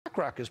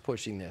BlackRock is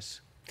pushing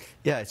this.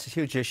 Yeah, it's a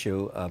huge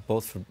issue,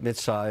 both for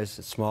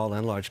mid-sized, small,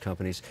 and large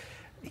companies.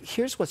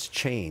 Here's what's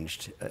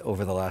changed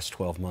over the last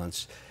 12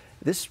 months.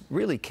 This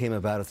really came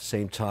about at the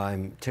same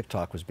time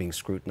TikTok was being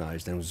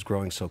scrutinized and was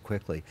growing so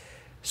quickly.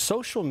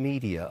 Social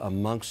media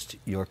amongst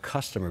your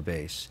customer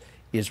base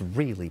is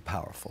really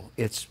powerful.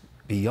 It's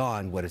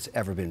beyond what it's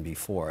ever been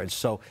before. And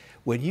so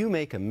when you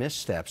make a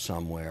misstep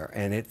somewhere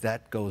and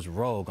that goes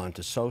rogue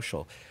onto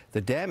social, the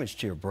damage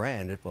to your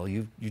brand, well,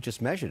 you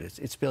just measured it.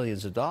 It's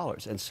billions of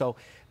dollars. And so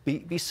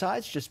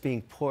besides just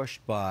being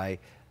pushed by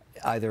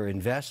either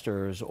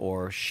investors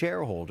or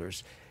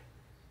shareholders,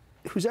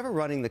 who's ever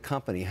running the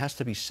company has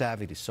to be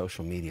savvy to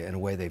social media in a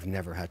way they've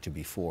never had to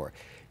before.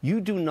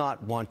 You do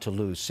not want to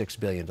lose $6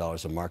 billion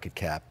of market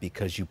cap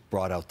because you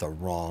brought out the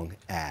wrong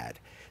ad.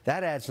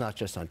 That ad's not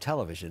just on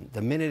television.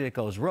 The minute it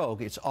goes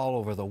rogue, it's all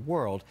over the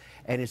world,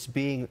 and it's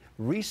being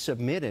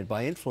resubmitted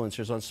by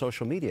influencers on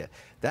social media.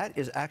 That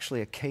is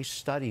actually a case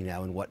study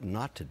now in what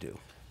not to do.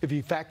 If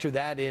you factor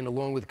that in,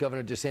 along with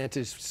Governor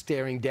DeSantis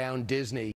staring down Disney,